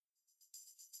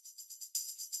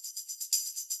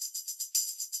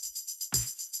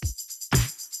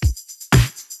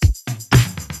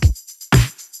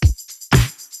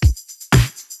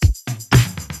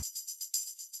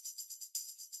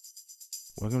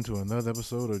Welcome to another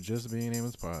episode of Just Being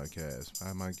Amos podcast.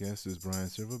 My guest is Brian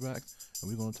Silverback,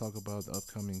 and we're going to talk about the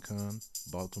upcoming con,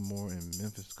 Baltimore and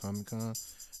Memphis Comic Con,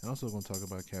 and also going to talk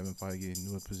about Kevin Feige's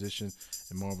new position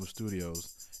in Marvel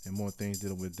Studios and more things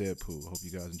dealing with Deadpool. Hope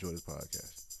you guys enjoy this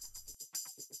podcast.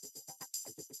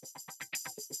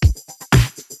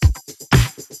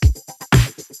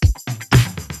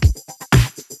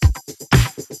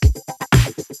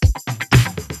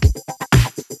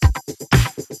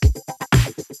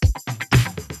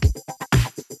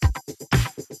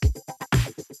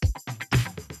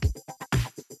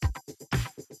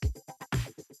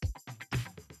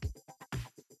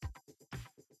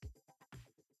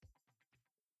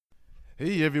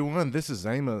 Hey everyone, this is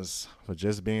Amos for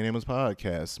Just Being Amos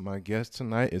podcast. My guest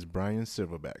tonight is Brian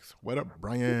Silverback. What up,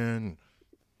 Brian?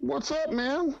 What's up,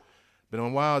 man? Been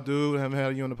on a while, dude. Haven't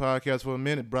had you on the podcast for a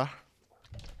minute, bruh.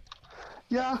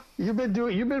 Yeah, you've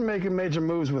been making major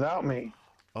moves without me.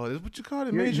 Oh, is what you call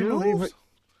it, You're- major you're moves?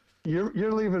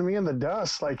 You're leaving me in the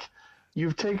dust. Like,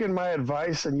 you've taken my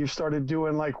advice and you've started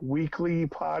doing like weekly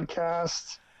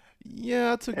podcasts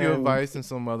Yeah, I took your and advice and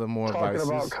some other more talking advices.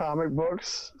 about comic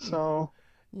books. So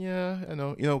Yeah, I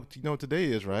know. You know what today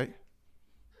is, right?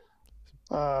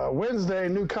 Wednesday,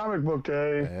 new comic book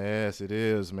day Yes, it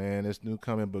is, man. It's new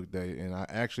comic book day, and I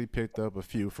actually picked up a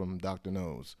few from Dr.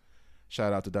 Nose.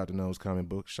 Shout out to Dr. Nose Comic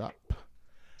Book Shop.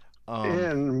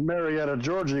 in Marietta,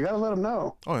 Georgia. You gotta let them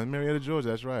know. Oh, in Marietta, Georgia,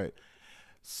 that's right.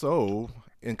 So,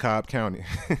 in Cobb County.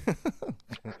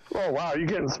 Oh wow, you're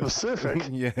getting specific.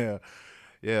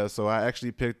 Yeah. So I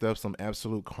actually picked up some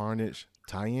Absolute Carnage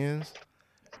tie-ins.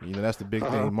 You know, that's the big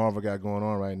thing Marvel got going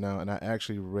on right now. And I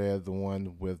actually read the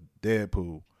one with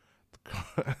Deadpool.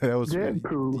 That was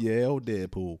Deadpool. Yeah, old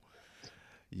Deadpool.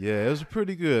 Yeah, it was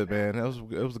pretty good, man. It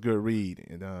was a good read.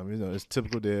 And it's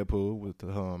typical Deadpool with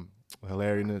the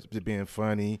hilarious, being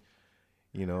funny.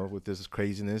 You know, with this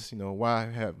craziness. You know, why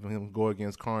have him go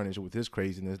against Carnage with his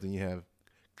craziness? Then you have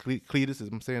Cletus. Is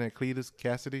I'm saying that Cletus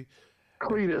Cassidy.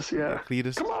 Cletus, yeah.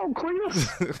 Cletus. Come on,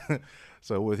 Cletus.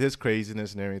 So with his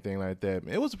craziness and everything like that,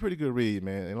 it was a pretty good read,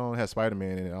 man. It only has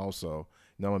Spider-Man in it also.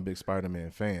 You know, I'm a big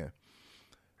Spider-Man fan.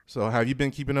 So have you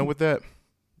been keeping up with that?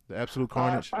 The Absolute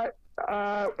Carnage?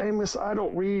 Amos, I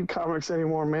don't read comics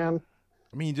anymore, man.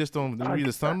 I mean, you just don't read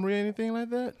a summary or anything like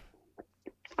that?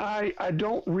 I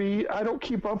don't read. I don't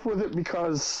keep up with it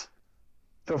because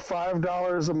the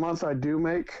 $5 a month I do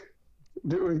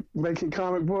making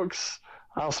comic books,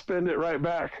 I'll spend it right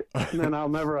back, and then I'll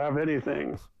never have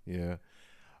anything. Yeah.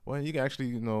 Well, you can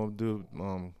actually, do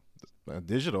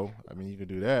digital. I mean, you can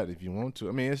do that if you want to.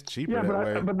 I mean, it's cheaper Yeah,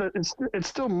 that way. but it's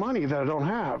still money that I don't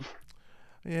have.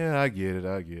 Yeah, I get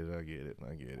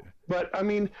it. But I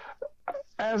mean,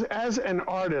 as an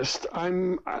artist,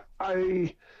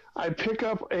 I pick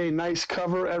up a nice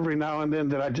cover every now and then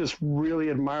that I just really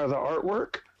admire the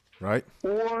artwork. Right?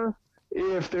 Or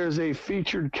if there's a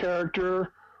featured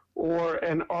character or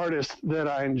an artist that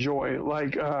I enjoy,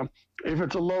 like if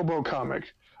it's a Lobo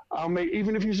comic,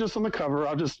 even if he's just on the cover,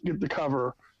 I'll just get the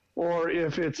cover. Or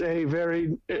if it's a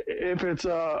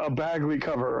Bagley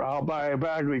cover, I'll buy a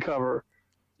Bagley cover.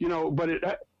 You know,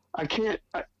 but I can't.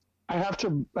 I have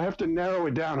to narrow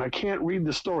it down. I can't read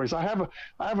the stories. I have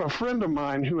a friend of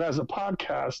mine who has a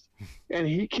podcast, and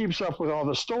he keeps up with all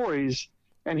the stories,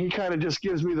 and he kind of just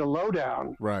gives me the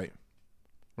lowdown. Right.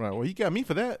 Well, you got me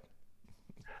for that.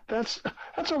 That's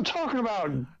what I'm talking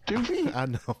about, doofy. I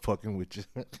know, I'm fucking with you.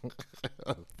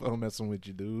 I'm messing with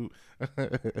you, dude.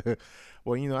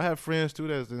 Well, I have friends too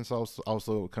that's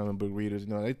also comic book readers.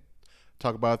 They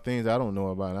talk about things I don't know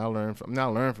about, and I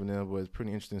learn from them, but it's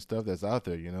pretty interesting stuff that's out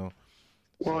there.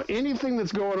 Well, anything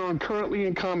that's going on currently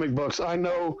in comic books, I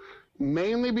know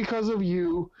mainly because of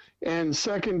you, and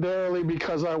secondarily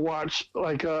because I watch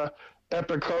like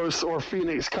Epicos or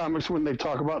Phoenix Comics when they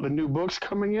talk about the new books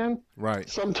coming in. Right.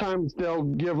 Sometimes they'll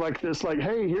give like this, like,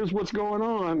 "Hey, here's what's going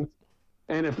on,"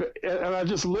 and and I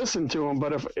just listen to them.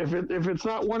 But if it's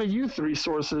not one of you three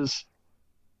sources,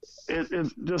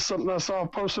 it's just something I saw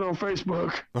posted on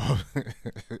Facebook.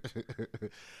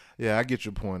 Yeah, I get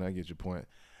your point.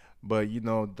 But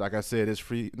like I said, it's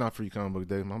free, not free comic book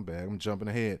day. My bad, I'm jumping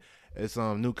ahead. It's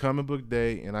new comic book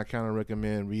day, and I kind of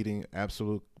recommend reading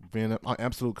Absolute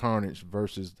Carnage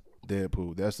versus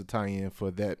Deadpool. That's the tie-in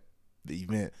for the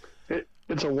event.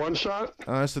 It's a one shot.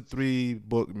 It's a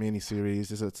 3-book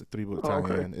miniseries. It's a 3-book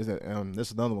tie-in. Okay.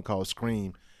 There's another one called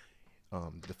Scream.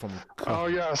 Oh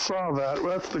yeah, I saw that.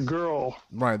 That's the girl.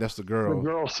 Right, that's the girl. The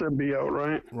girl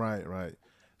symbiote, right? Right.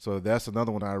 So that's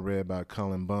another one I read by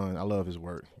Cullen Bunn. I love his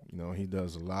work. He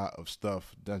does a lot of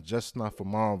stuff that's just not for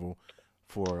Marvel,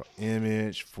 for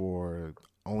Image, for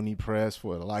Oni Press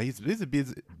for a lot. He's a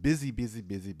busy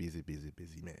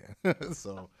man.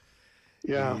 So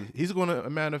Yeah. he's going to. A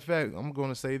matter of fact, I'm going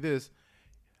to say this.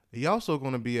 He also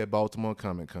going to be at Baltimore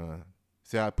Comic Con.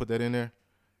 See how I put that in there?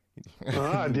 Oh,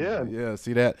 I did. Yeah,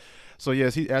 see that? So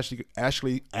yes, he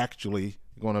actually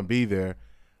going to be there,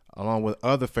 along with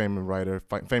other famous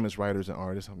writers and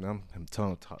artists. I'm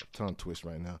tongue twist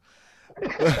right now.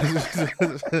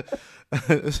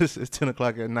 It's 10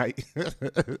 o'clock at night.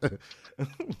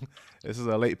 This is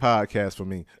a late podcast for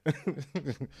me.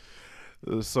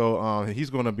 So he's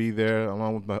going to be there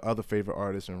along with my other favorite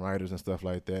artists and writers and stuff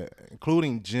like that,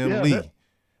 including Jim Lee.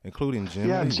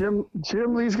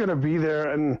 Jim Lee's going to be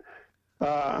there, and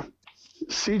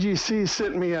CGC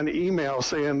sent me an email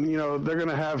saying, they're going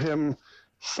to have him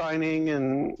signing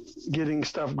and getting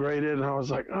stuff graded, and I was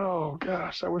like, oh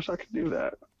gosh, I wish I could do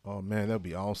that. Oh man, that'd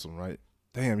be awesome, right?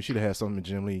 Damn, you should have had something to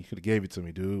Jim Lee. You could have gave it to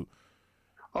me, dude.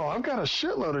 Oh, I've got a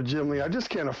shitload of Jim Lee. I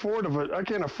just can't afford I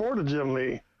can't afford a Jim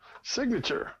Lee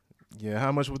signature. Yeah,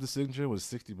 how much was the signature?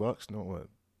 Was it $60? No, what?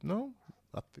 No,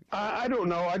 I don't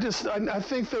know. I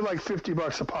think they're like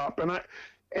 $50 a pop,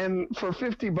 and for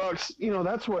 $50,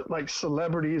 that's what like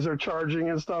celebrities are charging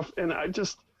and stuff. And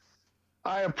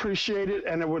I appreciate it,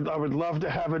 and I would love to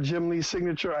have a Jim Lee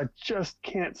signature. I just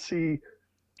can't see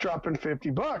dropping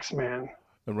 $50, man.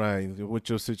 Right, with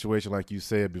your situation, like you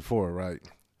said before, right?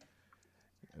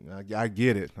 I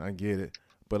get it.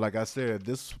 But like I said,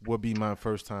 this will be my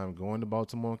first time going to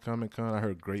Baltimore Comic Con. I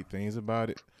heard great things about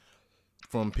it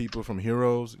from people, from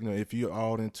heroes. If you're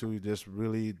all into just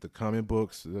really the comic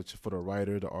books, that's for the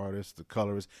writer, the artist, the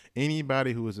colorist,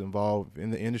 anybody who is involved in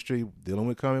the industry dealing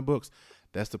with comic books,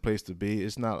 that's the place to be.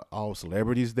 It's not all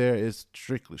celebrities there. It's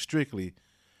strictly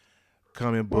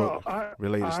comic book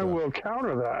related stuff. I will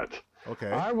counter that.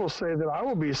 Okay. I will say that I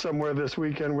will be somewhere this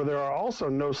weekend where there are also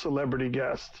no celebrity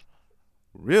guests.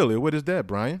 Really? What is that,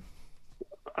 Brian?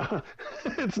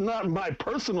 It's not my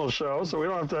personal show, so we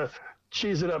don't have to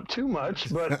cheese it up too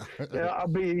much, but I'll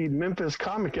be Memphis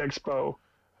Comic Expo,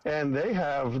 and they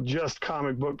have just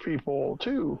comic book people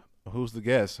too. Who's the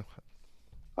guest?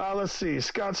 Let's see.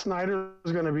 Scott Snyder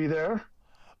is going to be there.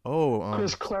 Oh,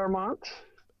 Chris Claremont.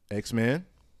 X-Men.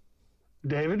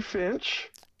 David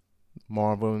Finch.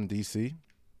 Marvel and DC.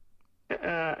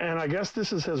 And I guess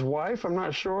this is his wife. I'm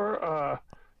not sure.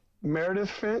 Meredith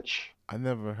Finch. I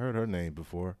never heard her name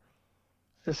before.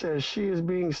 It says she is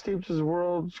being steeped as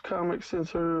world's comic since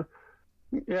her.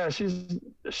 Yeah, she's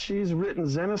written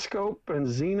Zenoscope and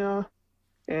Xena,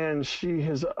 and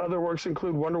his other works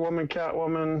include Wonder Woman,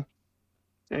 Catwoman,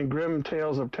 and Grim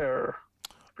Tales of Terror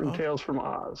from Tales from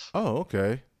Oz. Oh,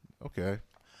 okay.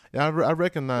 Yeah, I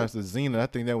recognize the Xena. I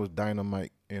think that was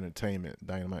Dynamite Entertainment,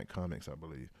 Dynamite Comics, I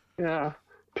believe. Yeah,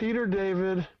 Peter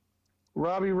David,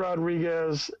 Robbie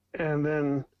Rodriguez, and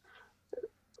then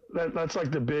that's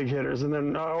like the big hitters. And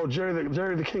then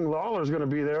Jerry the King Lawler is going to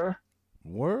be there.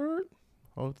 Word?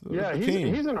 Oh, yeah,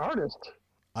 he's an artist.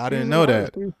 I didn't know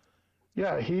that.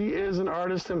 He is an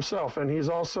artist himself, and he's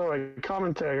also a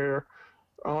commentator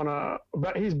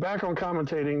he's back on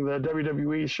commentating the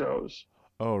WWE shows.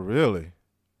 Oh, really?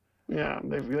 Yeah,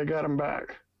 they got him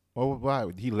back. Oh, why?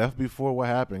 He left before? What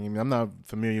happened? I mean, I'm not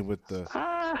familiar with the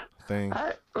thing.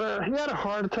 He had a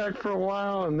heart attack for a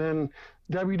while, and then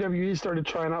WWE started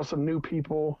trying out some new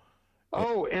people.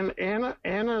 Oh, and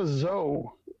Anna Zoe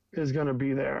is going to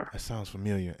be there. That sounds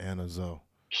familiar, Anna Zoe.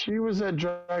 She was at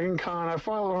Dragon Con. I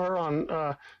follow her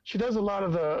on. She does a lot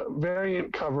of the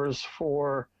variant covers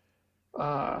for,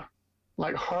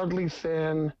 like Hardly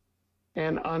Thin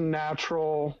and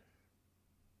Unnatural.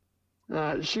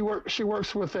 She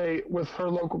works with her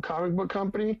local comic book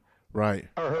company, right?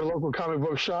 Or her local comic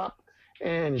book shop,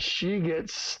 and she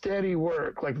gets steady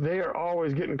work. Like they are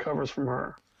always getting covers from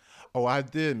her. Oh, I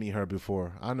did meet her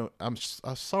before. I know. I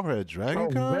saw her at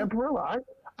Dragon Con. Vampirilla.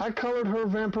 I colored her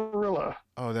Vampirilla.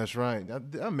 Oh, that's right.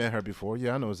 I met her before.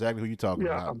 Yeah, I know exactly who you're talking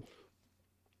about.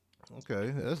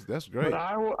 Okay, that's great. But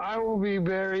I will be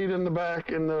buried in the back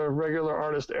in the regular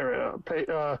artist area.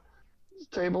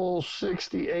 Table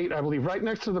 68, I believe, right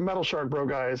next to the Metal Shark Bro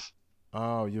guys.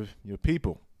 Oh, your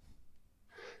people.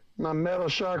 My Metal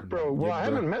Shark Bro. Well, I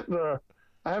haven't met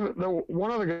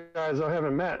one of the guys I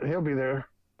haven't met. He'll be there.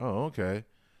 Oh, okay.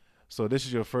 So this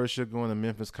is your first year going to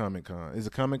Memphis Comic Con. Is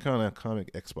it Comic Con or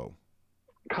Comic Expo?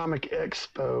 Comic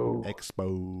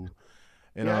Expo.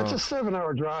 And, yeah, it's a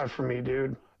 7-hour drive for me,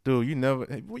 dude. Dude,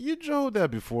 you drove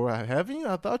that before, haven't you?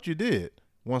 I thought you did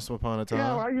once upon a time.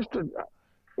 Yeah, I used to.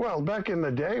 Well, back in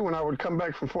the day when I would come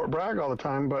back from Fort Bragg all the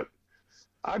time, but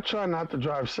I try not to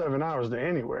drive 7 hours to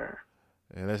anywhere.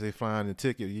 Unless they find a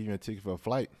ticket, give you a ticket for a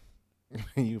flight.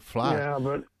 You fly. Yeah,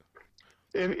 but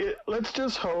let's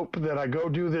just hope that I go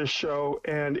do this show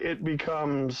and it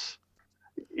becomes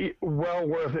well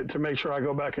worth it to make sure I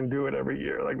go back and do it every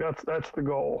year. Like that's the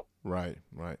goal. Right,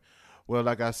 right. Well,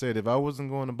 like I said, if I wasn't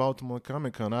going to Baltimore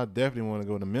Comic Con, I definitely want to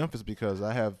go to Memphis because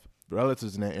I have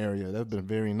relatives in that area. That's been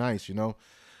very nice, you know.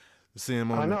 See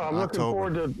them on I know. I'm looking October.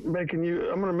 forward to making you.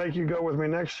 I'm going to make you go with me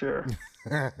next year.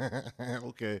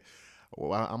 Okay.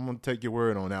 Well, I'm gonna take your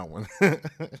word on that one.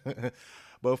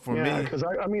 But for Yeah, me, because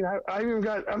I mean, I even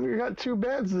got 2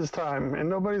 beds this time, and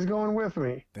nobody's going with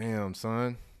me. damn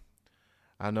son,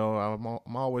 I know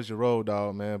I'm always your road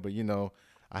dog, man. But you know,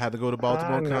 I had to go to I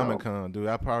Baltimore Comic know. Con, dude.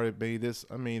 I probably made this.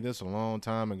 I mean, this a long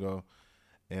time ago,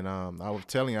 and I was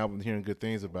telling you, I was hearing good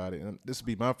things about it. And this would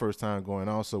be my first time going,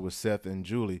 also with Seth and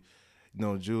Julie. You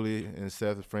know, Julie and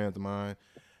Seth are friends of mine.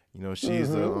 You know,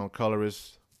 she's the Hmm.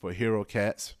 colorist for Hero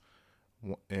Cats,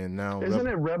 and now Isn't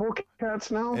it Rebel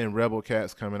Cats now? and Rebel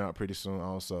Cats coming out pretty soon.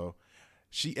 Also,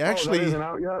 she Oh, that actually isn't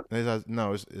out yet.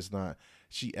 no, it's not.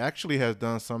 She actually has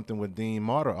done something with Dean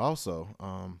Martyr. Also,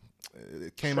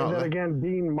 it came Say out that again.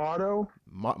 Dean Motto.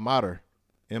 Martyr,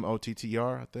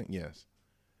 Mottr. I think yes.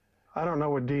 I don't know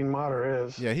what Dean Motter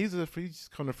is. Yeah, he's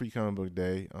come to Free Comic Book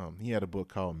Day. He had a book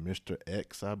called Mr.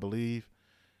 X, I believe.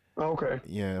 Okay.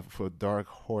 Yeah, for Dark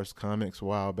Horse Comics a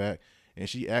while back, and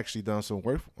she actually done some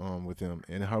work with him,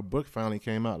 and her book finally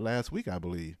came out last week, I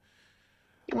believe.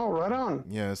 Oh, right on.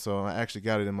 Yeah, so I actually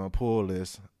got it in my pull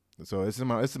list. So it's in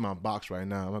my box right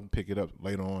now. I'm gonna pick it up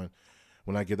later on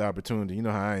when I get the opportunity. You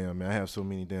know how I am, man. I have so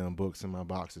many damn books in my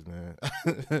boxes, man.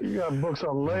 You got books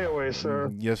on layaway,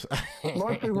 sir. Yes.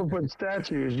 Most people put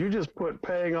statues. You just put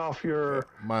paying off your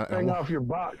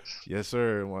box. Yes,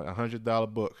 sir.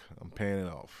 $100 book. I'm paying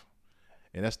it off,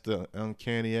 and that's the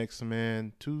Uncanny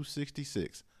X-Men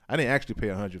 266. I didn't actually pay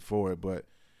 100 for it, but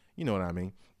you know what I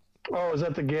mean. Oh, is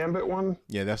that the Gambit one?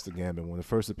 Yeah, that's the Gambit one. The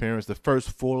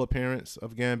first full appearance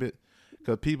of Gambit,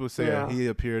 because people say Yeah. he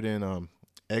appeared in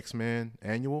X-Men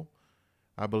Annual,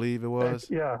 I believe it was.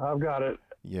 Yeah, I've got it.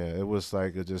 Yeah, it was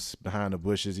like just behind the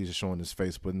bushes. He's just showing his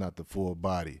face, but not the full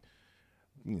body.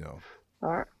 You know.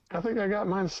 All right. I think I got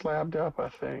mine slabbed up. I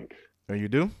think. Oh, you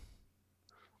do?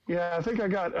 Yeah, I think I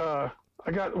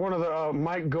got one of the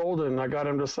Mike Golden. I got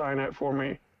him to sign it for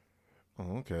me.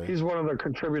 Oh, okay. He's one of the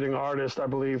contributing artists, I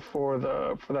believe, for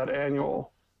that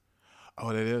annual. Oh,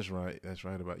 that is right. That's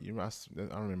right about you. I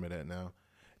remember that now.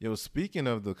 Yo, speaking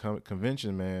of the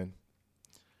convention, man,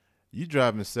 you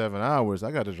driving 7 hours.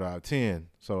 I got to drive 10.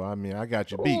 So I mean, I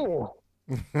got you beat. Oh,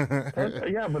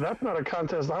 yeah, but that's not a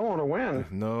contest I want to win.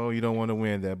 No, you don't want to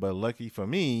win that. But lucky for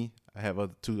me, I have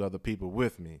two other people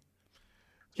with me.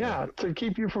 Yeah, to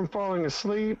keep you from falling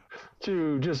asleep,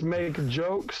 to just make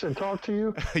jokes and talk to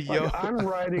you. Yo. Like, I'm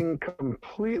riding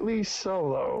completely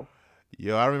solo.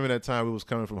 Yo, I remember that time we was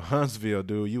coming from Huntsville,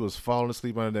 dude. You was falling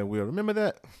asleep under that wheel. Remember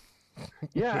that?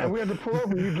 Yeah, and we had to pull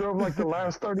over. You drove like the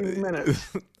last 30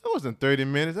 minutes. That wasn't 30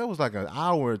 minutes. That was like an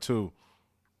hour or two.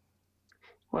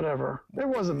 Whatever. It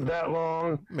wasn't that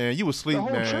long. Man, you was asleep, The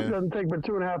whole trip man. doesn't take but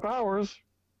 2.5 hours.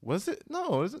 Was it?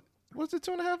 No, is it? Was it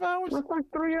 2.5 hours? It's like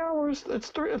 3 hours. It's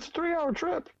a 3-hour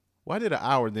trip. Well, I did an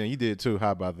hour then. You did too.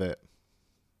 How about that?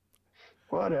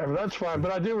 Whatever. That's fine.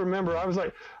 But I do remember I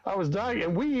was dying,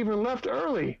 and we even left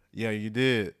early. Yeah, you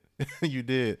did. You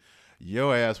did.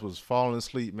 Your ass was falling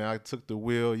asleep, man. I took the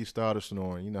wheel. You started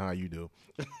snoring. You know how you do.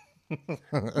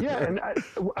 Yeah, and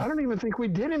I don't even think we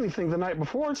did anything the night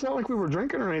before. It's not like we were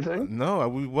drinking or anything. No,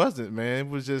 we wasn't, man. It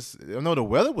was just. No, the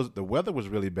weather was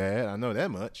really bad. I know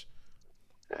that much.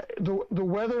 The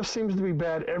weather seems to be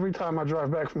bad every time I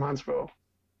drive back from Huntsville.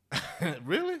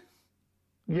 Really?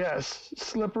 Yes,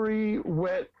 slippery,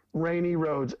 wet, rainy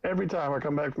roads every time I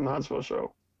come back from the Huntsville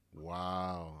show.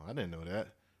 Wow, I didn't know that.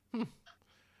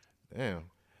 Damn.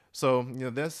 So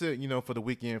that's it. For the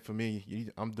weekend for me.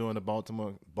 I'm doing the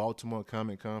Baltimore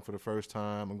Comic Con for the first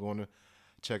time. I'm going to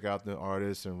check out the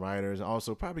artists and writers, and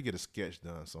also probably get a sketch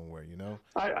done somewhere.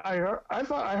 I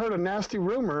thought I heard a nasty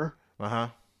rumor. Uh-huh.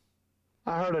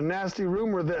 I heard a nasty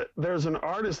rumor that there's an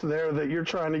artist there that you're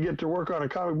trying to get to work on a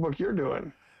comic book you're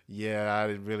doing. Yeah, I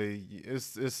didn't really.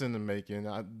 It's in the making.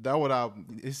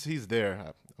 He's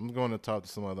there. I'm going to talk to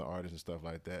some other artists and stuff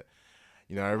like that.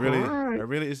 I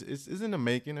really, it's in the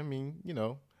making. I mean,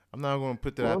 I'm not going to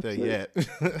put that out there yet.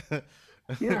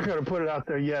 You're not going to put it out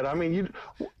there yet. I mean,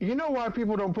 you know why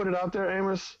people don't put it out there,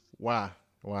 Amos? Why?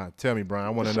 Tell me, Brian. I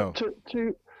want to know.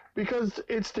 Because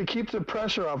it's to keep the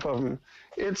pressure off of them.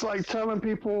 It's like telling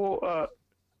people,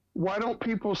 why don't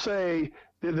people say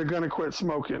that they're going to quit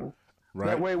smoking? Right.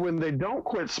 That way, when they don't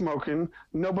quit smoking,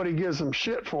 nobody gives them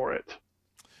shit for it.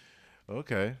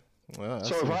 Okay. Well, I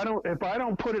So see. if I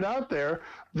don't put it out there,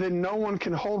 then no one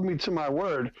can hold me to my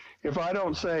word. If I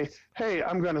don't say, "Hey,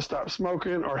 I'm going to stop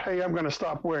smoking," or "Hey, I'm going to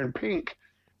stop wearing pink,"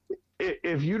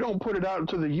 if you don't put it out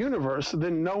into the universe,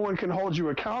 then no one can hold you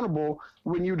accountable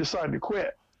when you decide to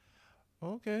quit.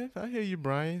 Okay, I hear you,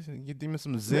 Brian. You give me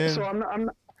some So zen.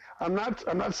 I'm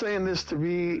not saying this to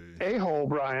be a hole,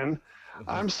 Brian.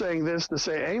 I'm saying this to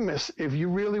say, Amos, if you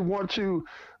really want to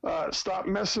stop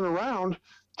messing around,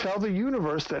 tell the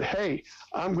universe that, hey,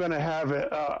 I'm going to have an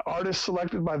artist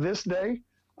selected by this day.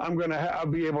 I'll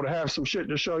be able to have some shit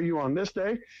to show you on this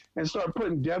day, and start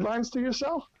putting deadlines to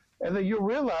yourself. And then you'll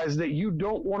realize that you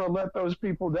don't want to let those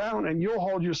people down, and you'll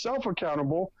hold yourself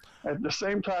accountable. At the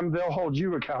same time, they'll hold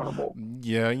you accountable.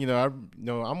 Yeah,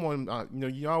 I'm on.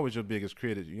 You're always your biggest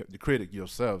critic, the critic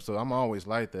yourself. So I'm always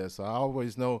like that. So I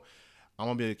always know I'm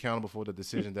gonna be accountable for the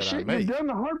decision that I Shit, you've make. done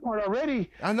the hard part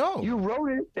already. I know. You wrote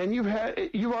it, and you've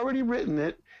already written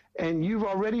it, and you've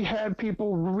already had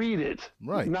people read it.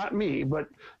 Right. Not me, but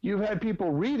you've had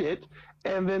people read it,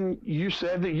 and then you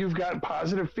said that you've got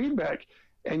positive feedback,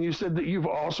 and you said that you've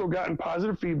also gotten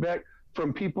positive feedback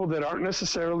from people that aren't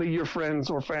necessarily your friends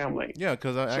or family. Yeah,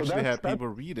 because I So actually had that's people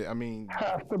read it. I mean,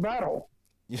 half the battle.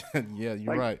 yeah, yeah,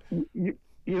 you're Like, right. you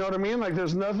know what I mean? Like,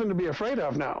 there's nothing to be afraid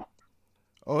of now.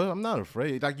 Oh, I'm not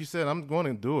afraid. Like you said, I'm going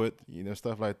to do it.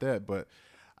 Stuff like that. But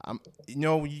you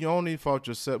only fault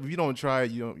yourself. If you don't try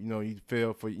it, you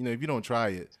fail for. If you don't try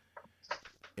it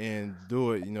and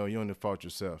do it, you only fault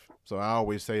yourself. So I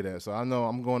always say that. So I know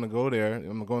I'm going to go there.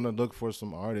 I'm going to look for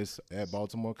some artists at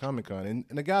Baltimore Comic Con, and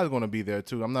the guy's going to be there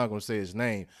too. I'm not going to say his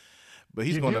name, but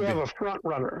he's You going do to have be. a front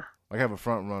runner. I have a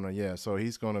front runner, yeah. So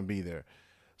he's going to be there.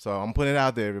 So I'm putting it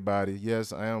out there, everybody.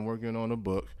 Yes, I am working on a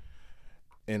book,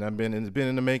 and it's been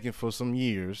in the making for some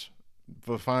years.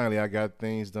 But finally, I got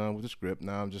things done with the script.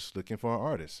 Now I'm just looking for an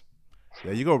artist.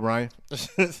 There you go, Brian.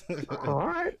 All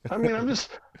right. I mean,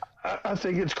 I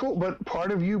think it's cool, but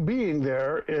part of you being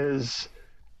there is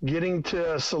getting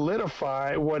to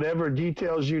solidify whatever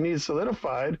details you need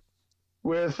solidified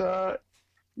with the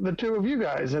two of you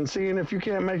guys and seeing if you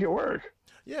can't make it work.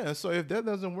 Yeah, so if that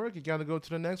doesn't work, you got to go to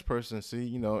the next person.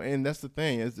 See, and that's the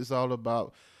thing. It's all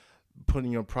about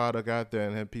putting your product out there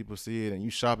and have people see it, and you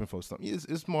shopping for something.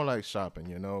 It's more like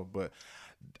shopping, But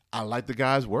I like the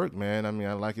guy's work, man. I mean,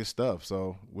 I like his stuff.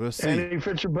 So we'll see. And it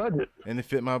fits your budget. And it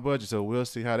fit my budget, so we'll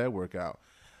see how that work out.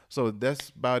 So that's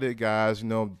about it, guys.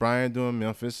 Brian doing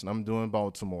Memphis, and I'm doing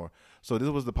Baltimore. So this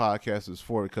was the podcast is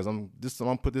for, because I'm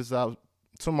gonna put this out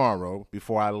tomorrow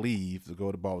before I leave to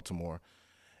go to Baltimore,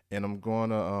 and I'm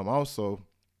gonna also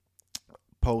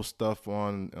post stuff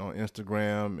on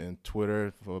Instagram and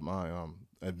Twitter for my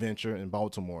adventure in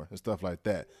Baltimore and stuff like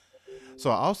that. So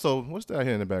I also, what's that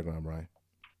here in the background, Brian?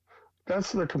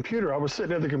 That's the computer. I was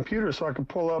sitting at the computer so I could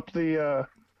pull up the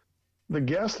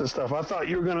guests and stuff. I thought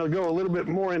you were going to go a little bit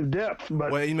more in depth,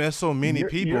 but Well, there's so many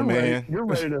people, you're man. You're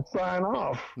ready to sign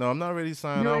off. No, I'm not ready to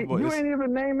sign You off. ain't, But you ain't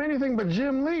even name anything but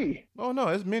Jim Lee. oh no,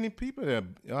 there's many people there.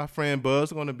 Our friend Buzz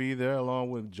is going to be there along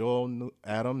with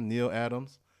Neil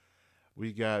Adams.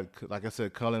 We got, like I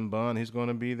said, Cullen Bunn. He's going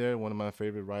to be there. One of my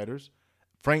favorite writers,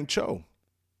 Frank Cho.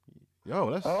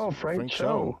 Yo, that's Frank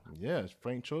Cho. Yes,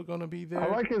 Frank Cho going to be there. I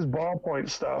like his ballpoint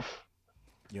stuff.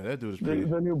 Yeah, that dude is The pretty.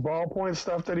 new ballpoint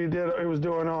stuff that he was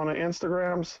doing on the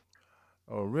Instagrams.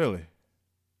 Oh, really?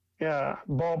 Yeah,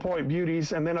 ballpoint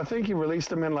beauties, and then I think he released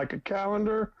them in like a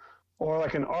calendar or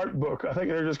like an art book. I think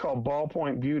they're just called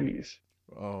ballpoint beauties.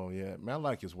 Oh yeah, man, I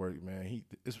like his work, man.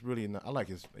 It's really not, I like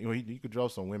his. He could draw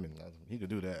some women. He could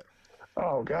do that.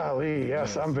 Oh golly,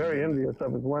 yes, I'm very envious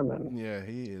of his women. Yeah,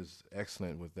 he is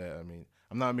excellent with that. I mean,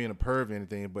 I'm not being a perv or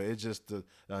anything, but it's just the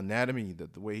anatomy,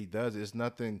 the way he does it. It's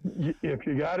nothing. If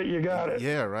you got it, you got it.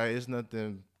 Yeah, right. It's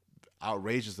nothing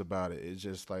outrageous about it. It's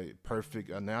just like perfect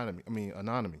anatomy. I mean,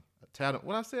 anatomy.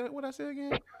 What I say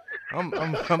again? I'm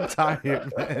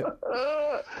tired, man.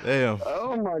 Damn.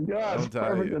 Oh my gosh,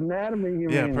 perfect anatomy. You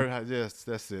Yeah, mean? yes,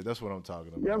 that's it. That's what I'm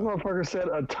talking about. That motherfucker said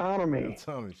autonomy.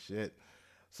 Autonomy, shit.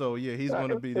 So yeah, he's going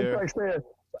to be there. It's like saying,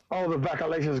 all the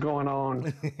vacillations going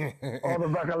on. All the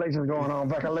vacillations going on.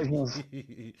 Vacillations.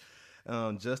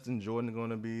 Justin Jordan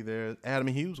going to be there. Adam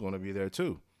Hughes going to be there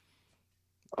too.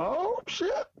 Oh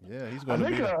shit. Yeah, he's going to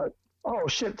be there. Oh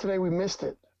shit, today we missed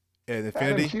it. At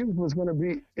Infinity? Adam Hughes was going to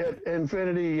be at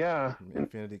Infinity, yeah.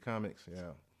 Infinity Comics, yeah.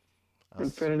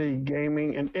 Infinity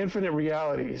Gaming and Infinite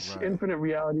Realities. Right. Infinite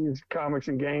Realities Comics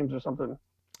and Games or something.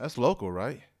 That's local,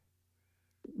 right?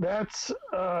 That's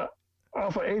off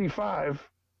of 85.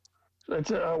 That's,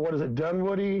 what is it,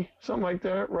 Dunwoody? Something like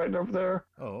that, right up there.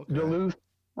 Oh, okay. Duluth.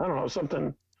 I don't know,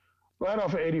 something right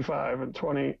off of 85 and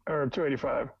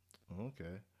 285. Okay.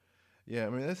 Yeah, I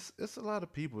mean it's a lot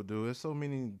of people, dude. There's so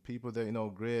many people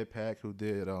that Greg Pak who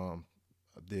did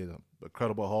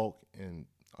Incredible Hulk and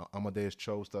Amadeus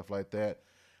Cho stuff like that.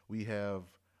 We have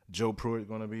Joe Pruitt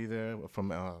going to be there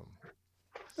from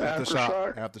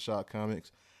Aftershock. Aftershock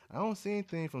Comics. I don't see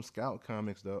anything from Scout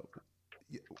Comics though.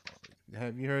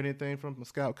 Have you heard anything from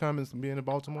Scout Comics being in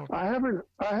Baltimore? I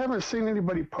haven't seen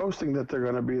anybody posting that they're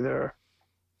going to be there.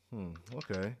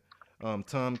 Okay.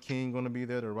 Tom King going to be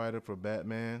there, the writer for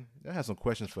Batman. I have some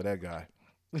questions for that guy.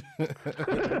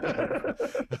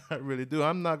 I really do.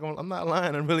 I'm not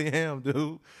lying. I really am,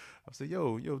 dude. I said,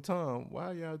 yo, Tom,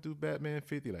 why y'all do Batman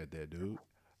 50 like that, dude?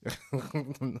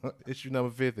 Issue number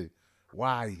 50.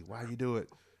 Why? Why you do it?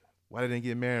 Why didn't he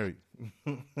get married?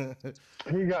 He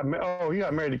got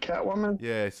married to Catwoman?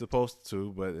 Yeah, he's supposed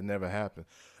to, but it never happened.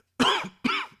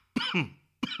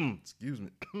 Excuse me.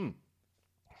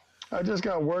 I just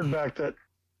got word back that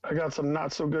I got some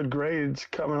not so good grades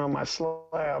coming on my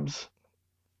slabs.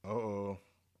 Uh-oh.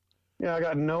 Yeah, I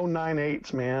got no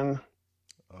 9.8s, man.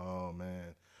 Oh,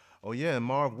 man. Oh, yeah, and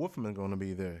Marv Wolfman going to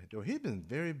be there. Yo, he's been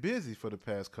very busy for the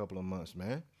past couple of months,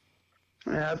 man.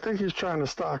 Yeah, I think he's trying to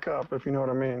stock up, if you know what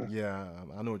I mean. Yeah,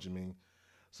 I know what you mean.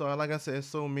 So, like I said, there's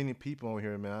so many people on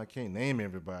here, man. I can't name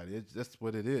everybody. It's just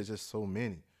what it is, just so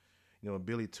many.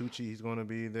 Billy Tucci, he's going to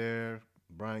be there.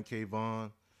 Brian K.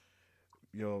 Vaughan.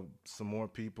 Some more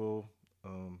people.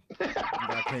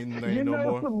 I can't name no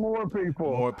more. Some more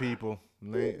people. More people.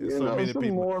 So many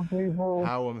people. More people.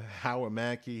 Howard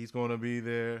Mackey, he's going to be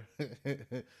there.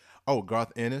 Oh,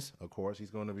 Garth Ennis, of course,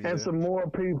 he's going to be there. And some more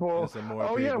people.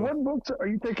 Yeah, what books are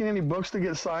you taking? Any books to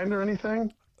get signed or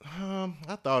anything?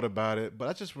 I thought about it, but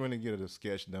I just want to get a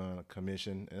sketch done, a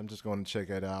commission, and I'm just going to check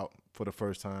it out for the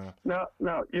first time. No,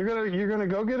 you're gonna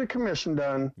go get a commission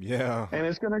done. Yeah. And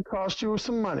it's gonna cost you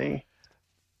some money.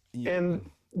 Yeah. And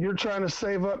you're trying to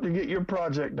save up to get your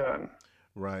project done.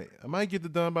 Right. I might get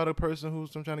it done by the person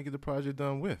who's I'm trying to get the project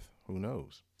done with. Who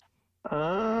knows?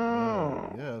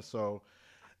 Oh. Yeah, so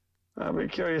I'll be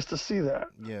curious to see that.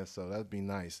 Yeah, so that'd be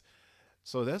nice.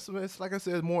 So it's like I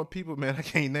said, more people, man. I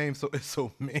can't name it's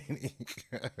so many.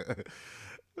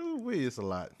 It's a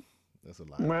lot. That's a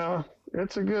lot. Well,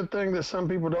 it's a good thing that some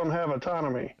people don't have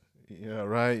autonomy. Yeah,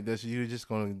 right. That's you just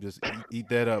gonna just eat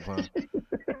that up, huh?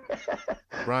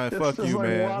 Brian, fuck you, like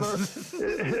man. It's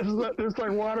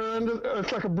like water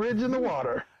it's like a bridge in the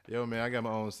water. Yo, man, I got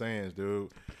my own sayings,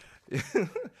 dude.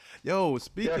 Yo,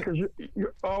 speaking. Yeah, because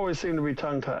you always seem to be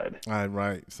tongue-tied.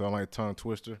 Right. So I'm like a tongue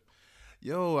twister.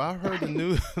 Yo, I heard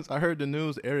the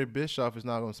news. Eric Bischoff is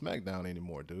not on SmackDown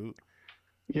anymore, dude.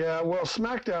 Yeah, well,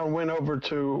 SmackDown went over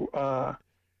to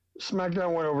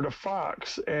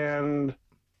Fox, and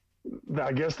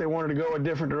I guess they wanted to go a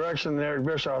different direction than Eric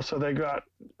Bischoff, so they got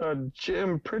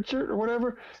Jim Pritchard or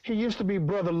whatever. He used to be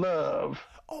Brother Love.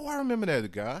 Oh, I remember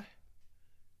that guy.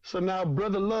 So now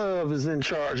Brother Love is in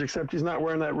charge, except he's not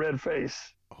wearing that red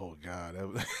face. Oh, God.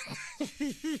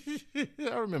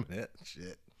 I remember that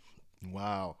shit.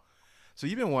 Wow. So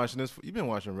you've been watching this. You've been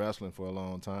watching wrestling for a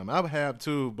long time. I have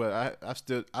too, but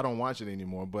I don't watch it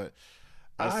anymore. But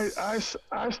I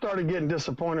started getting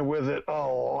disappointed with it a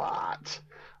lot.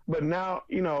 But now,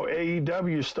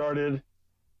 AEW started,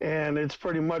 and it's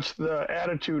pretty much the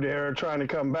Attitude Era trying to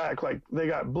come back. Like, they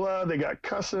got blood, they got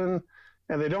cussing,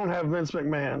 and they don't have Vince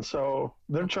McMahon. So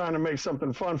they're trying to make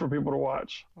something fun for people to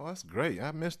watch. Oh, that's great.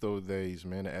 I missed those days,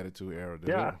 man, the Attitude Era. Dude.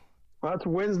 Yeah. Well, that's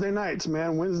Wednesday nights,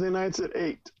 man. Wednesday nights at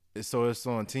 8. So it's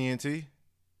on TNT?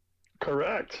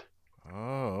 Correct.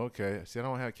 Oh, okay. See, I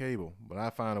don't have cable, but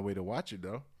I find a way to watch it,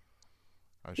 though.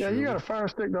 You got a Fire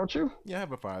Stick, don't you? Yeah, I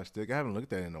have a Fire Stick. I haven't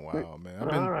looked at it in a while, man.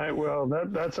 All right, well,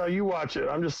 that's how you watch it.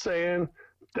 I'm just saying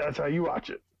that's how you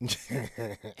watch it.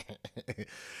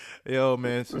 Yo,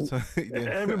 man.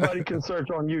 Everybody can search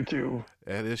on YouTube.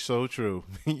 That is so true.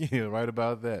 You're right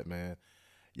about that, man.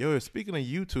 Yo, speaking of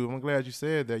YouTube, I'm glad you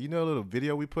said that. You know a little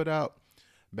video we put out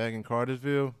back in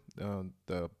Cartersville,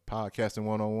 the Podcasting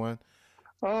 101?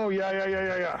 Oh,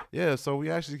 yeah. Yeah, so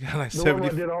we actually got like 70. The one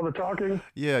that did all the talking?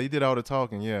 Yeah, you did all the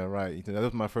talking. Yeah, right. That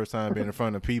was my first time being in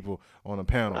front of people on a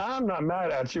panel. I'm not mad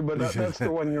at you, but that's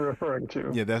the one you're referring to.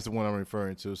 Yeah, that's the one I'm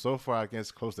referring to. So far, I guess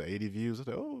close to 80 views. I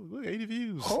thought, oh, look, 80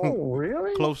 views. Oh,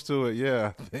 really? Close to it,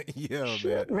 yeah. Yeah,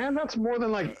 shit, man, that's more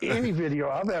than like any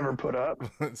video I've ever put up.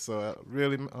 So,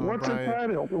 really, What's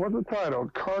Brian, the title?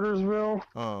 Cartersville?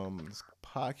 It's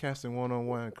Podcasting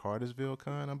 101 Cartersville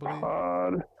Con, I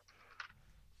believe.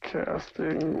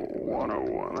 Podcasting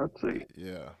 101. Let's see.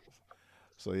 Yeah.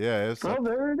 So, yeah. It's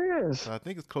there it is. I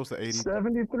think it's close to 80.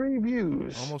 73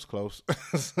 views. Almost close.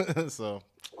 So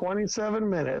 27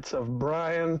 minutes of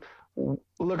Brian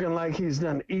looking like he's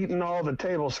done eating all the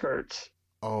table skirts.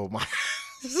 Oh my!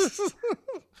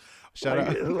 Shout Like,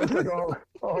 out! it looks like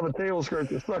all the table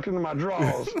skirts are stuck into my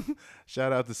drawers.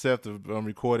 Shout out to Seth for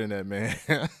recording that, man.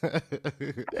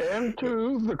 And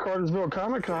to the Cartersville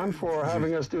Comic Con for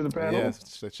having us do the panel.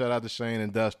 Yes, shout out to Shane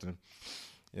and Dustin.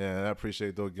 Yeah, I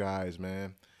appreciate those guys,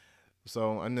 man.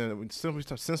 So, and then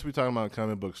since we're talking about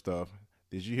comic book stuff,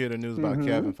 did you hear the news about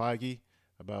Kevin Feige,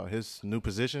 about his new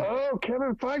position? Oh,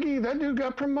 Kevin Feige, that dude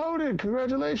got promoted.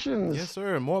 Congratulations. Yes,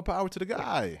 sir. More power to the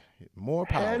guy. More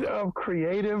power. Head of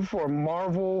creative for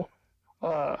Marvel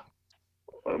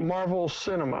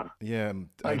Cinema. Yeah.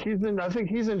 Like I think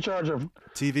he's in charge of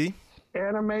TV?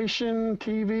 animation,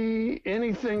 TV,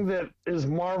 anything that is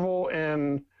Marvel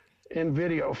and in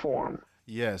video form.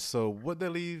 Yes. So what they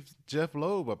leave Jeff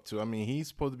Loeb up to? I mean, he's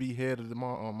supposed to be head of the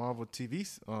Marvel TV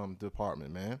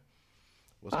department, man.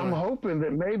 I'm hoping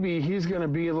that maybe he's going to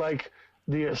be like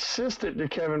the assistant to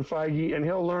Kevin Feige, and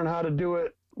he'll learn how to do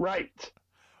it right.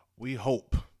 We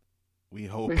hope. We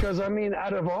hope. Because, I mean,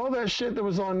 out of all that shit that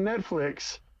was on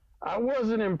Netflix, I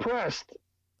wasn't impressed.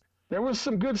 There was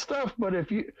some good stuff, but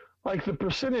the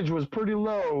percentage was pretty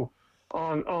low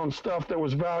on stuff that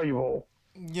was valuable.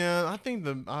 Yeah, I think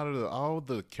out of all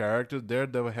the characters,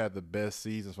 Daredevil had the best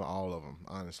seasons for all of them,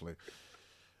 honestly.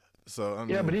 So I mean,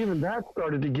 yeah, but even that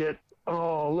started to get,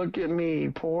 oh, look at me,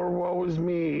 poor woe is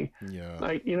me. Yeah,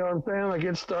 like, you know what I'm saying? Like,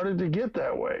 it started to get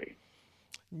that way.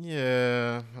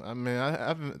 Yeah, I mean,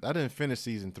 I didn't finish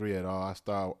season 3 at all.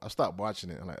 I stopped watching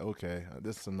it. I'm like, okay,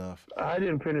 this is enough. I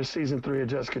didn't finish season 3 of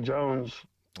Jessica Jones.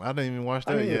 I didn't even watch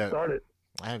that I didn't yet. even start it.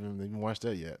 I haven't even watched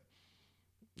that yet.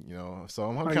 You know, so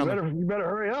I'm kind of. You better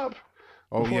hurry up.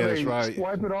 Oh yeah, that's right.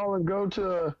 Swipe it all and go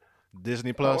to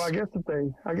Disney Plus. Oh, I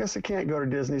guess it can't go to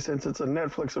Disney since it's a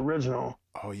Netflix original.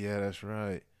 Oh yeah, that's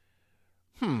right.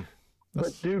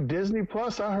 But dude, Disney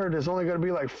Plus, I heard is only going to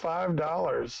be like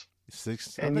 $5.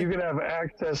 You could have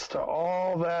access to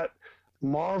all that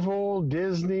Marvel,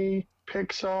 Disney,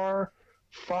 Pixar,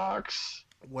 Fox.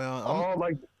 Well,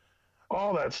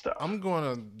 all that stuff. I'm going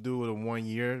to do a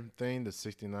 1-year thing, the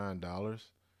 $69.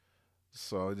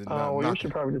 So you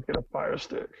should probably just get a Fire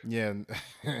Stick. Yeah,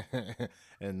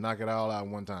 and knock it all out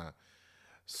one time.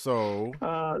 So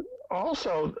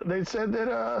also, they said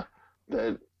that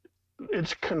that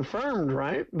it's confirmed,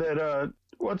 right? That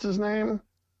what's his name?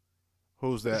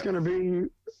 Who's that? It's going to be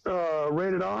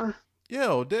rated R.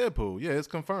 Yeah, Deadpool. Yeah, it's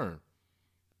confirmed.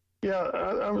 Yeah,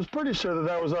 I was pretty sure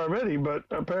that was already, but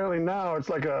apparently now it's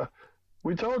like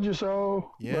we told you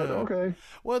so. Yeah. But okay.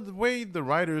 Well, the way the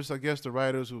writers who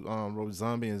wrote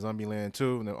Zombie and Zombieland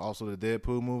 2, and also the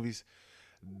Deadpool movies,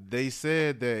 they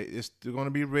said that it's going to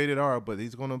be rated R, but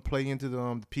it's going to play into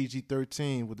the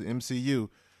PG-13 with the MCU.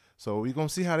 So we're going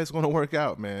to see how that's going to work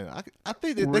out, man. I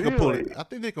think that they can pull it. I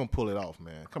think they can pull it off,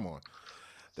 man. Come on.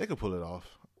 They could pull it off.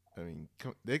 I mean,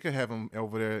 they could have him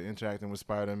over there interacting with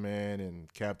Spider-Man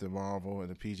and Captain Marvel and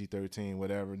the PG-13,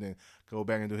 whatever, and then go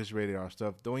back and do his rated R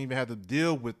stuff. Don't even have to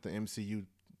deal with the MCU,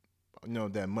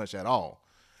 that much at all.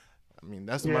 I mean,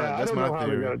 that's my theory. I don't know how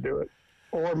they're gonna do it,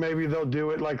 or maybe they'll do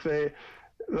it like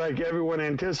everyone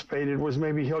anticipated was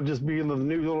maybe he'll just be the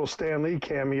new little Stan Lee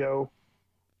cameo.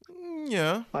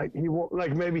 Yeah. Like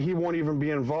maybe he won't even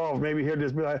be involved. Maybe he'll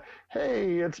just be like,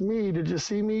 "Hey, it's me. Did you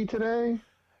see me today?"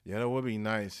 Yeah, that would be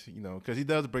nice, because he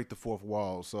does break the fourth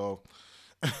wall. So,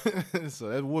 so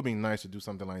that would be nice to do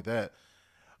something like that.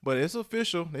 But it's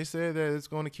official. They said that it's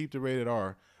going to keep the rated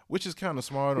R, which is kind of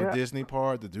smart on Disney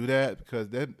part to do that because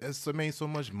that's made so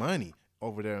much money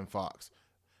over there in Fox.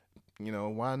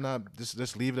 Why not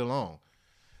just leave it alone?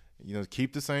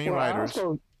 Keep the same writers.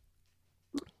 Also,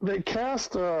 they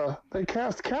cast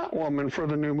Catwoman for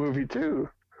the new movie too.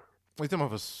 Are you talking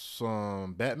about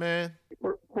some Batman?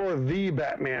 Or the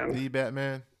Batman. The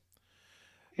Batman?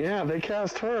 Yeah, they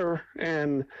cast her,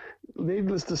 and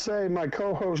needless to say, my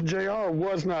co-host JR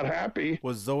was not happy.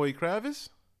 Was Zoe Kravitz?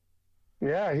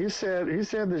 Yeah, he said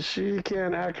that she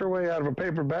can't act her way out of a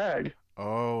paper bag.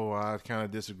 Oh, I kind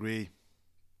of disagree.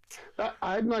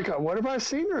 I'm like, what have I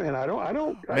seen her in? I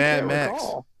Mad can't Max.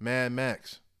 recall. Mad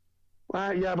Max.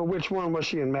 Yeah, but which one was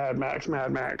she in Mad Max?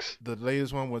 The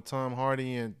latest one with Tom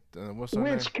Hardy and what's her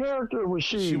name? Which character was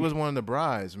she? She was one of the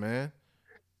brides, man.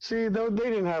 See, though they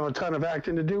didn't have a ton of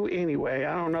acting to do anyway.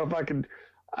 I don't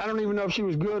even know if she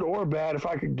was good or bad, if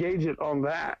I could gauge it on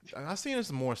that. I've seen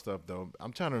some more stuff, though.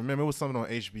 I'm trying to remember. It was something on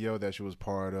HBO that she was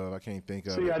part of. I can't think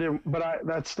of it. I didn't, but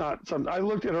that's not something. I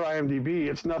looked at her IMDb.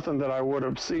 It's nothing that I would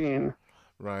have seen.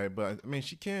 Right, but, I mean,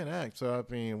 she can act. So,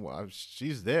 I mean,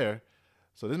 she's there.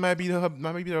 So this might be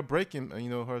her breaking,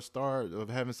 her start of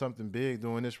having something big,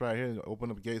 doing this right here, open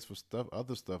up gates for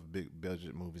other stuff, big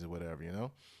budget movies or whatever,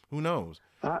 Who knows?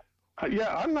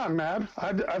 Yeah, I'm not mad.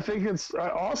 I think it's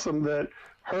awesome that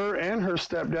her and her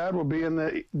stepdad will be in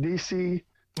the DC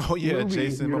Oh yeah, movie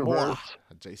Jason Momoa. universe.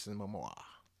 Jason Momoa.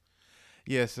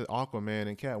 Yes, Aquaman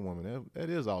and Catwoman. That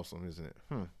is awesome, isn't it?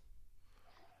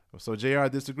 So Jr.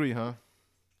 disagree, huh?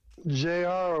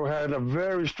 Jr. had a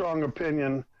very strong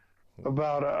opinion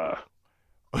about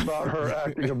her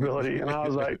acting ability, and I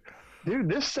was like, dude,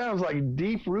 this sounds like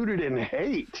deep rooted in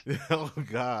hate. Oh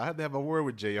God, I had to have a word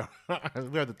with Jr.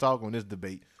 We have to talk on this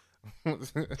debate.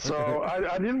 So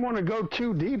I didn't want to go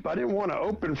too deep. I didn't want to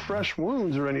open fresh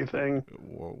wounds or anything.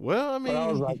 Well, I But I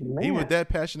was mean, like, he was man, that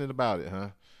passionate about it, huh?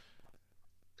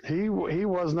 he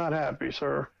was not happy,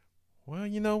 sir. Well,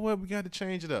 you know what? We got to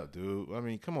change it up, dude. I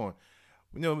mean, come on.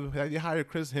 You know, you hired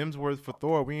Chris Hemsworth for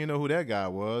Thor. We didn't know who that guy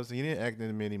was. He didn't act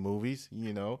in many movies.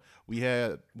 You know, we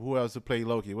had who else to play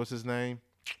Loki? What's his name?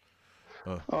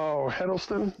 Oh,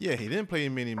 Hiddleston. Yeah, he didn't play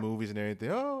in many movies and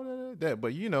everything. Oh, that.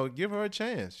 But you know, give her a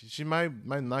chance. She might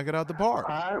knock it out the park.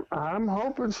 I'm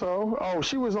hoping so. Oh,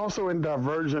 she was also in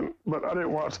Divergent, but I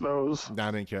didn't watch those. I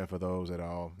didn't care for those at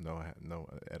all. No,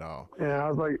 at all. Yeah, I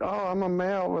was like, oh, I'm a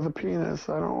male with a penis.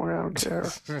 I don't care.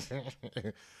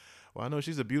 Well, I know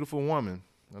she's a beautiful woman.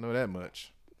 I know that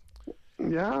much.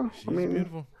 Yeah, She's I mean,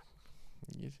 beautiful.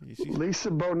 Lisa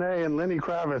Bonet and Lenny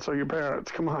Kravitz are your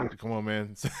parents. Come on. Come on,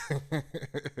 man.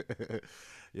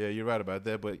 Yeah, you're right about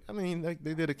that. But I mean,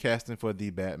 they did a casting for the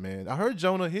Batman. I heard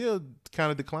Jonah Hill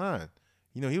kind of declined.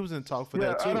 You know, he was in talk for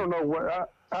that too. I don't know what.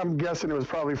 I'm guessing it was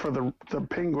probably for the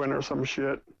Penguin or some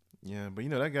shit. Yeah, but you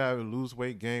know that guy would lose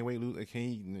weight, gain weight, lose.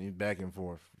 He back and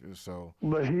forth. So,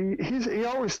 But he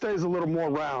always stays a little more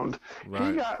round.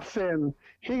 right. He got thin.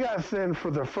 He got thin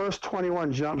for the first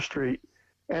 21 Jump Street,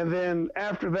 and then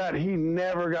after that, he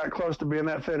never got close to being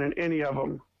that thin in any of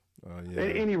them, Yeah.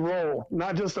 in any role.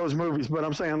 Not just those movies, but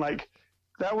I'm saying like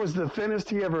that was the thinnest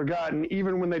he ever got. And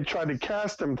even when they tried to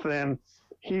cast him thin,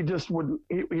 he just wouldn't.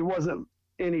 He wasn't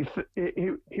any.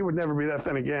 He would never be that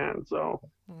thin again. So.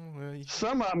 Well,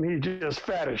 Some of them he's just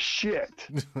fat as shit,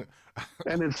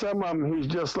 and then some of them he's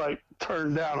just like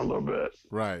turned down a little bit.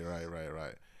 Right.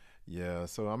 Yeah.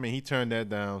 So I mean, he turned that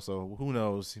down. So who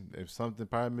knows if something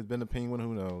probably been a Penguin?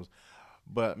 Who knows?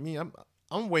 But me,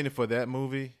 I'm waiting for that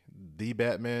movie, The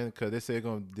Batman, because they say they're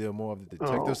gonna deal more of the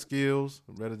detective skills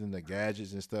rather than the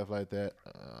gadgets and stuff like that.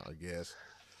 I guess.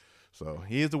 So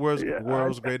he is the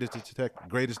world's greatest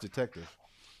detective.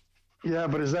 Yeah,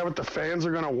 but is that what the fans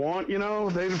are gonna want? You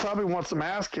know, they probably want some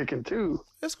ass kicking too.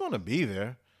 It's gonna be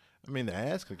there. I mean, the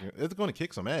ass kicking. It's gonna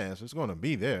kick some ass. It's gonna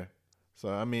be there.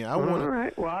 So I mean, I want. All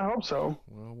right. Well, I hope so.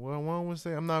 Well, one would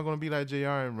say I'm not gonna be like Jr.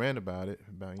 and rant about it.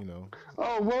 About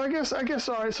Oh well, I guess. All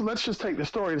right. So let's just take the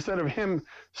story instead of him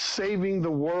saving the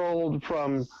world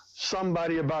from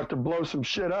somebody about to blow some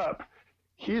shit up.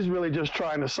 He's really just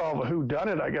trying to solve a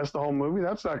whodunit. I guess the whole movie.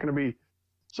 That's not going to be.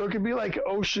 So it could be like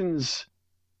Ocean's.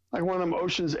 Like one of them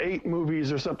Ocean's 8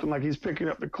 movies or something, like he's picking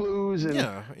up the clues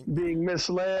and being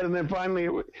misled, and then finally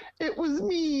it was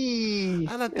me.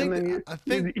 And I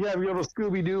think you have your little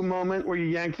Scooby-Doo moment where you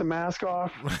yank the mask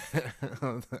off.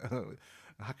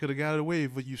 I could have got it away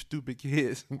for you stupid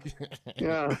kids.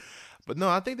 Yeah. But no,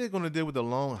 I think they're going to deal with the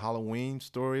long Halloween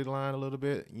storyline a little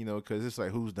bit, because it's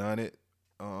like who's done it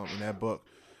in that book.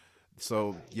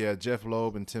 So, yeah, Jeff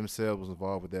Loeb and Tim Sale was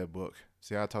involved with that book.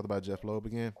 See how I talked about Jeff Loeb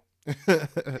again?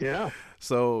 Yeah.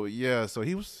 So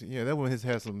he was that one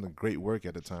had some great work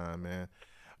at the time, man.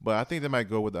 But I think they might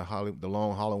go with the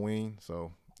long Halloween.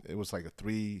 So it was like a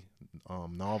 3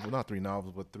 not 3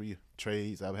 novels, but 3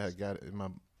 trades I've got in my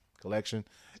collection.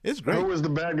 It's great. Who was the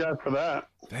bad guy for that?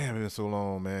 Damn, it was so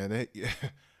long, man. It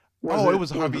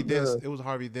was Harvey Dent's. It was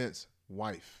Harvey Dent's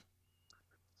wife.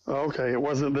 Okay, it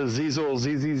wasn't the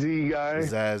ZZZ guy.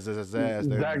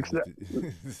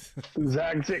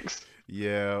 Zagzix.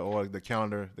 Yeah, or the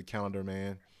calendar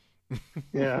man.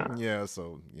 Yeah. Yeah,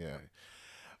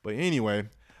 but anyway,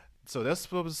 so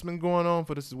that's what's been going on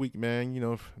for this week, man.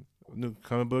 New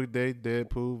comic book day,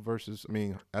 Deadpool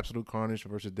Absolute Carnage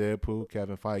versus Deadpool.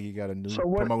 Kevin Feige got a new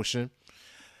promotion.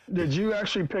 Did you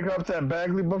actually pick up that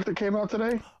Bagley book that came out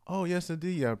today? Oh yes,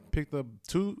 indeed. I picked up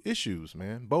 2 issues,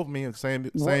 man. Both same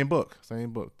book,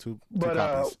 2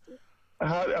 copies.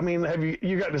 Have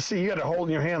you got to hold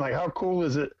in your hand, like how cool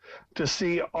is it to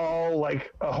see all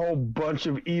like a whole bunch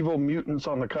of evil mutants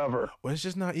on the cover? Well, it's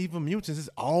just not evil mutants; it's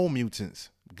all mutants,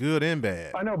 good and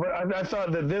bad. I know, but I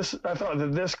thought that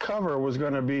this cover was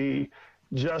going to be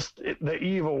just the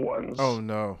evil ones. Oh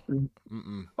no.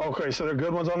 Okay, so there are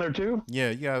good ones on there too. Yeah,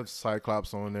 you got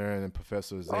Cyclops on there and then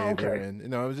Professor Xavier, and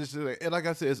it's just like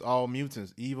I said, it's all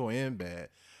mutants, evil and bad.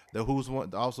 The who's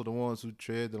one, also the ones who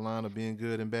tread the line of being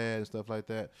good and bad and stuff like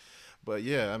that. But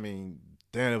yeah, I mean,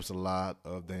 damn, it was a lot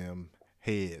of damn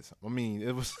heads. I mean,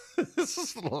 it was it's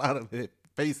just a lot of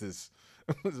faces.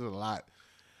 It was a lot.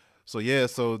 So yeah,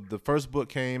 so the first book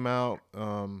came out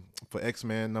for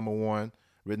X-Men #1,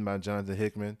 written by Jonathan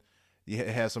Hickman. It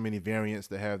had so many variants.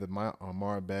 They had the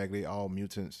Mara Bagley All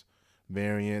Mutants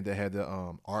variant. They had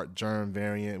the Art Germ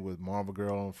variant with Marvel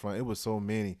Girl on front. It was so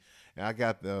many, and I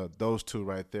got those two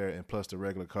right there, and plus the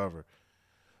regular cover.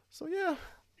 So yeah,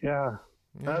 Yeah.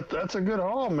 That's a good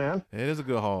haul, man. it is a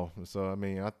good haul. So I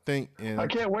mean, I think, I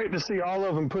can't wait to see all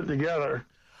of them put together.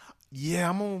 yeah,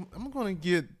 I'm gonna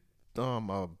get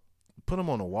put them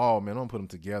on the wall, man. I'm gonna put them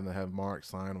together and have Mark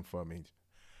sign them for me.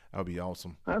 That would be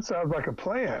awesome. That sounds like a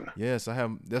plan. Yes, I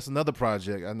have. That's another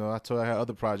project. I know. I told you I had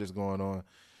other projects going on.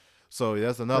 So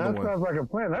that's another one. That sounds like a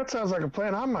plan. That sounds like a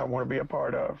plan I might want to be a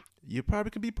part of. You probably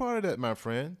could be part of that, my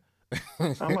friend.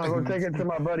 I might go take it to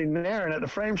my buddy Naren at the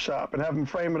frame shop and have him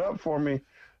frame it up for me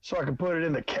so I can put it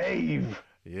in the cave.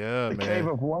 Yeah, the man. Cave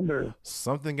of Wonders.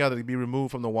 Something got to be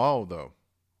removed from the wall, though.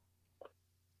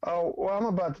 Oh, well, I'm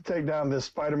about to take down this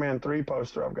Spider-Man 3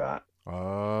 poster I've got.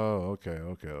 Oh, okay.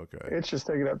 It's just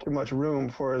taking up too much room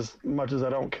for as much as I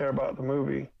don't care about the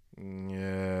movie.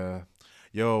 Yeah.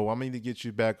 Yo, I need to get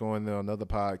you back on another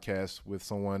podcast with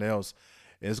someone else.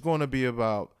 It's going to be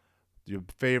about your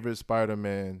favorite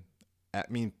Spider-Man.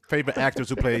 Favorite actors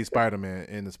who played Spider-Man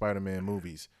in the Spider-Man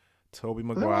movies. Tobey There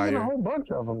wasn't a Maguire. whole bunch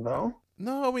of them, though.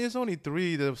 No, I mean, it's only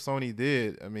 3 that Sony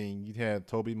did. I mean, you had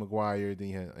Tobey Maguire, then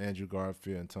you had Andrew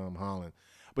Garfield and Tom Holland.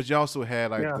 But you also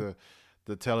had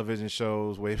the television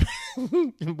shows way back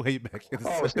in the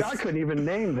Oh, see, I couldn't even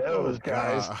name those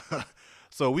guys.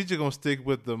 So we just going to stick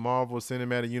with the Marvel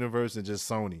Cinematic Universe and just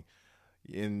Sony.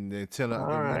 And I'm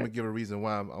going to give a reason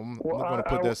why. I'm going to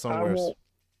put that somewhere.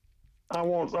 I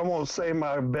won't say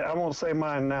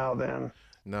mine now then.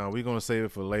 No, we're going to save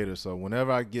it for later. So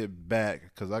whenever I get back,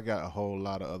 because I got a whole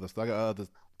lot of other stuff. I got other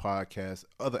podcasts,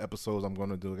 other episodes I'm going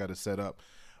to do. I got to set up.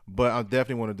 But I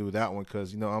definitely want to do that one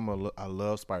because, I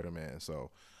love Spider-Man.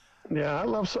 So yeah, I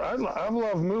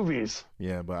love movies.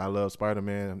 yeah, but I love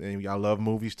Spider-Man and I love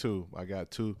movies too. I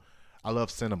got 2. I love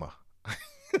cinema.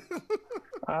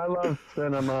 I love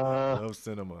cinema. I love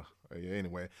cinema. Yeah,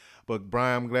 anyway, but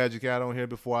Brian, I'm glad you got on here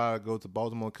before I go to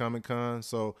Baltimore Comic Con.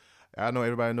 So I know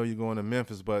everybody know you're going to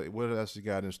Memphis, but what else you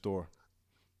got in store?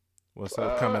 What's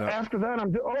coming up? After that,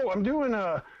 I'm doing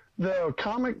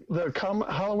the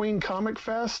Halloween Comic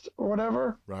Fest or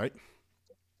whatever. Right.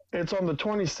 It's on the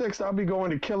 26th. I'll be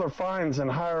going to Killer Finds in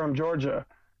Hiram, Georgia.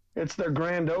 It's their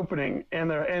grand opening,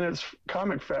 and it's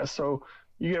Comic Fest, so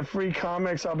you get free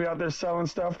comics. I'll be out there selling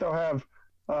stuff. They'll have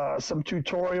some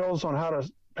tutorials on how to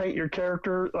paint your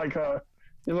character, like your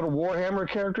little Warhammer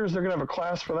characters. They're gonna have a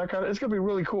class for that kind of. It's gonna be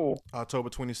really cool. October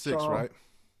 26th, right?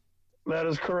 That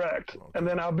is correct. Okay. And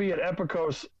then I'll be at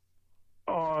Epicos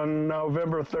on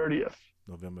November 30th.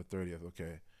 November 30th.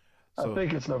 Okay. So, I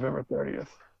think it's November 30th.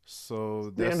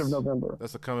 So The end of November.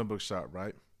 That's a comic book shop,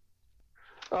 right?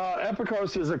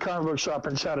 Epicos is a comic book shop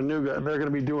in Chattanooga. They're going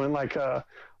to be doing like a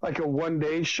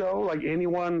one-day show. Like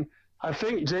anyone, I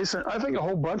think a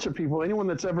whole bunch of people, anyone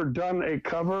that's ever done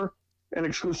an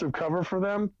exclusive cover for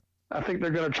them, I think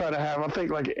they're going to try to have. I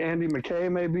think like Andy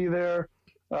McKay may be there,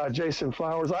 Jason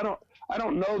Flowers. I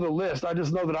don't know the list. I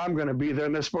just know that I'm going to be there,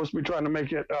 and they're supposed to be trying to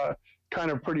make it kind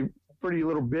of pretty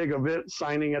little big event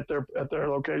signing at their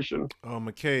location. Oh,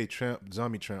 McKay,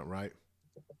 Zombie Tramp, right?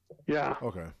 Yeah.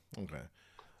 Okay.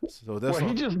 So that's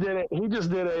he just did it. He just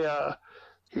did a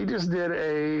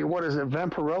what is it,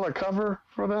 Vampirella cover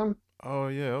for them? Oh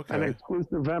yeah, okay. An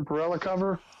exclusive Vampirella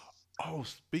cover. Oh,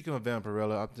 speaking of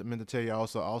Vampirella, I meant to tell you I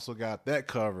also got that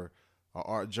cover,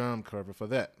 Art Germ cover for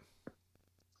that.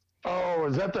 Oh,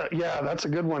 is that that's a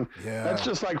good one. Yeah. That's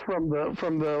just like from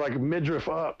the like midriff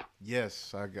up.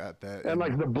 Yes, I got that. And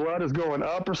like the blood is going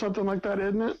up or something like that,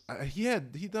 isn't it?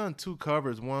 He done 2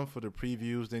 covers, one for the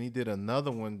previews, then he did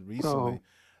another one recently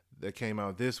that came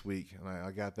out this week, and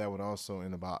I got that one also in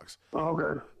the box. Oh,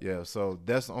 okay. Yeah, so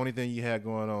that's the only thing you had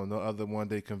going on. No other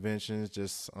one-day conventions,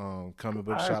 just comic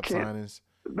book shop signings.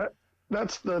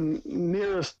 That's the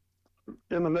nearest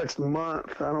in the next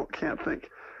month. Can't think.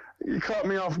 You caught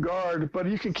me off guard, but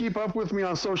you can keep up with me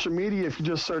on social media if you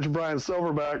just search Brian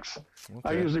Silverbacks.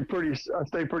 Okay. I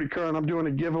stay pretty current. I'm doing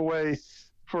a giveaway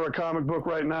for a comic book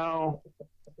right now.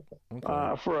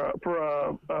 Okay. For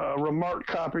a remarked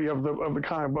copy of the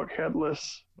comic book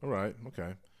Headless. All right.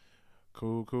 Okay.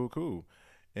 Cool.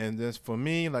 And then for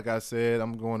me, like I said,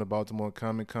 I'm going to Baltimore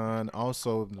Comic Con.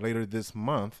 Also, later this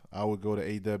month, I will go to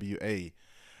AWA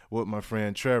with my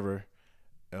friend Trevor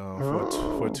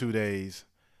for 2 days.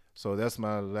 So that's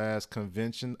my last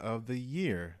convention of the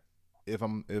year. If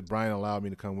Brian allowed me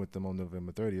to come with them on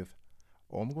November 30th,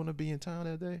 or I'm going to be in town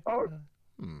that day. Oh,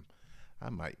 I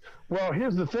might. well,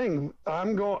 here's the thing.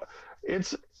 I'm going.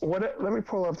 It's what? Let me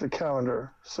pull up the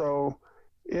calendar. So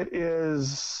it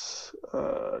is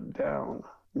down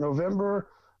November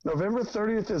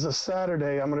 30th is a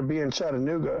Saturday. I'm going to be in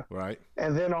Chattanooga. Right.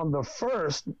 And then on the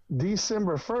 1st,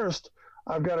 December 1st,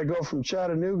 I've got to go from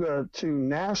Chattanooga to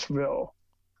Nashville.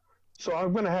 So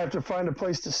I'm going to have to find a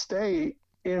place to stay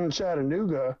in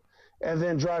Chattanooga and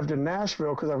then drive to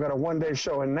Nashville because I've got a one-day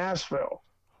show in Nashville.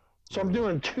 So I'm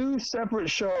doing 2 separate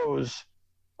shows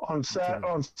on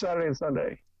Saturday and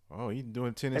Sunday. Oh, you're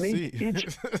doing Tennessee.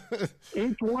 And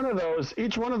each one of those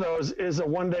is a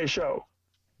one-day show.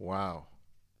 Wow.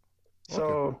 So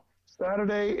Okay.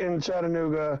 Saturday in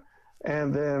Chattanooga,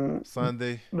 and then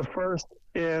Sunday. the first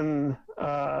in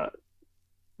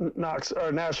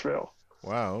Nashville.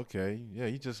 Wow. Okay. Yeah,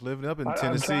 you just living up in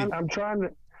Tennessee. I'm trying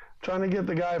to get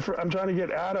the guy I'm trying to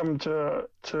get Adam to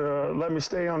let me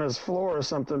stay on his floor or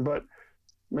something, but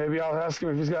maybe I'll ask him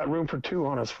if he's got room for 2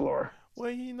 on his floor.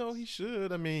 Well, he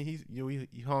should. I mean,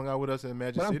 he hung out with us at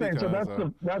Magic But I'm City. saying, so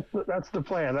that's the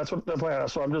plan. That's what the plan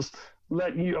is. So I'm just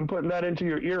I'm putting that into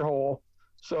your ear hole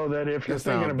so that if you're That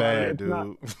thinking sounds about bad, it,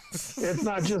 dude. it's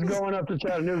not just going up to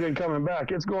Chattanooga and coming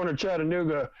back. It's going to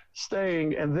Chattanooga,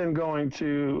 staying, and then going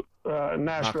to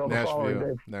Nashville the following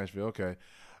day. Nashville. Okay.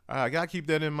 I gotta keep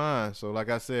that in mind. So, like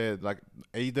I said, like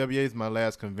AWA is my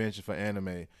last convention for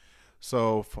anime.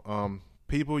 So,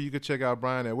 people, you can check out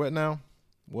Brian at what now?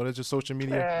 What is your social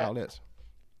media outlets?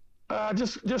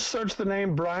 Just search the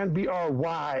name Brian,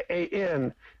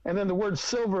 Bryan, and then the word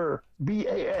silver,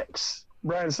 BAX,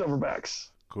 Brian Silverbacks.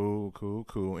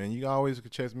 Cool. And you always can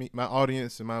check me, my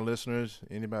audience and my listeners,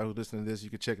 anybody who's listening to this, you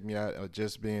can check me out at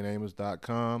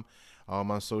justbeingamos.com. All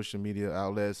my social media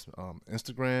outlets,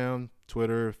 Instagram,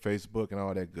 Twitter, Facebook, and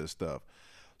all that good stuff.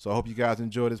 So I hope you guys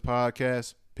enjoy this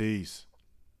podcast. Peace.